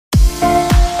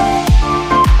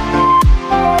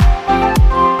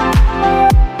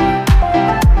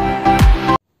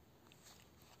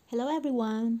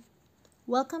everyone,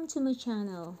 welcome to my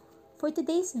channel. For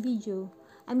today's video,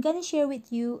 I'm gonna share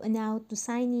with you on how to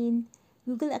sign in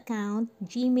Google account,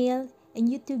 Gmail, and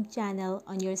YouTube channel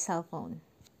on your cell phone.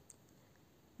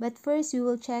 But first, we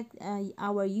will check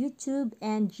our YouTube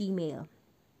and Gmail,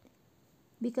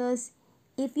 because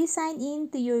if you sign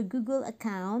in to your Google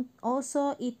account,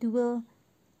 also it will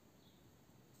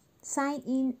sign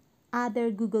in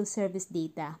other Google service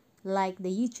data like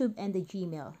the YouTube and the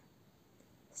Gmail.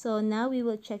 So now we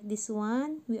will check this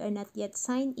one. We are not yet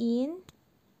signed in.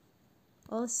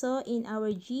 Also in our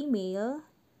Gmail,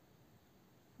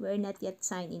 we are not yet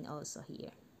signed in also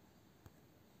here.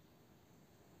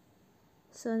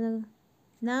 So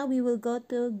now we will go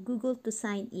to Google to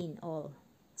sign in all.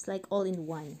 It's like all in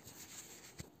one.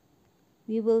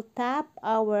 We will tap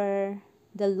the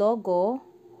logo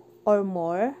or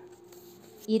more.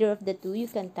 Either of the two you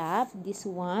can tap, this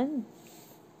one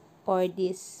or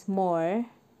this more.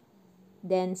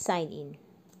 Then sign in.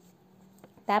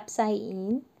 Tap sign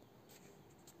in.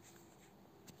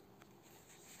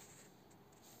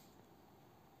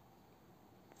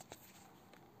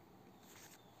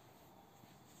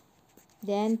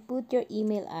 Then put your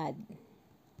email ad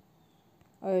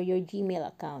or your Gmail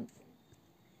account.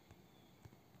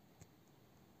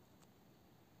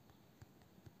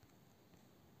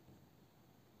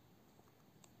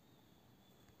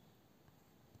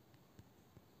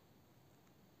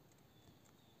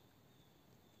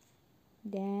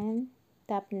 Then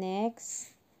tap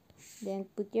next. Then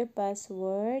put your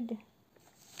password.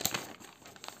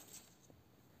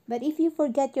 But if you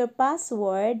forget your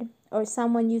password or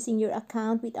someone using your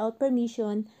account without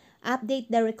permission, update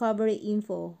the recovery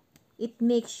info. It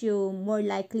makes you more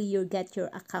likely you'll get your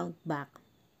account back.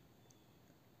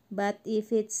 But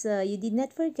if it's you did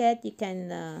not forget, you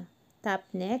can tap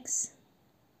next.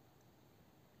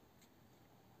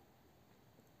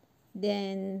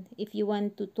 Then if you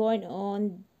want to turn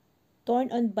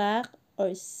on back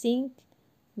or sync,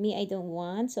 I don't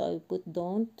want, so I put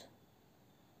don't.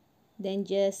 Then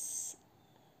just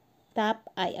tap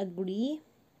I agree.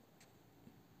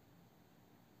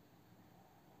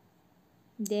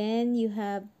 Then you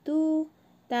have to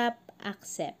tap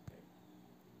accept.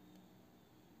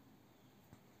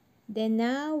 Then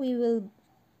now we will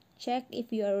check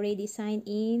if you are already signed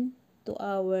in to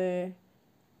our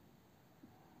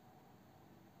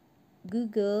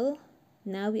Google.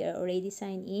 Now we are already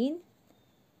signed in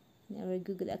our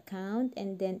Google account,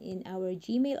 and then in our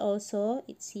Gmail also,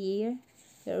 it's here.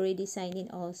 We're already signed in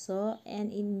also,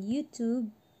 and in YouTube,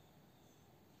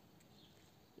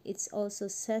 it's also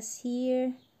says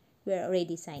here we're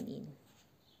already signed in.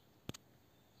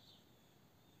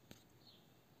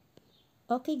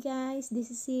 Okay guys,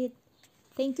 this is it.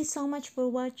 Thank you so much for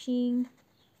watching.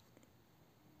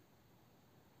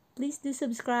 Please do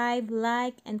subscribe,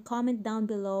 like, and comment down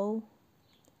below.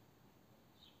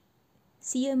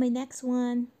 See you in my next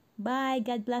one. Bye.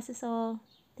 God bless us all.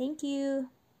 Thank you.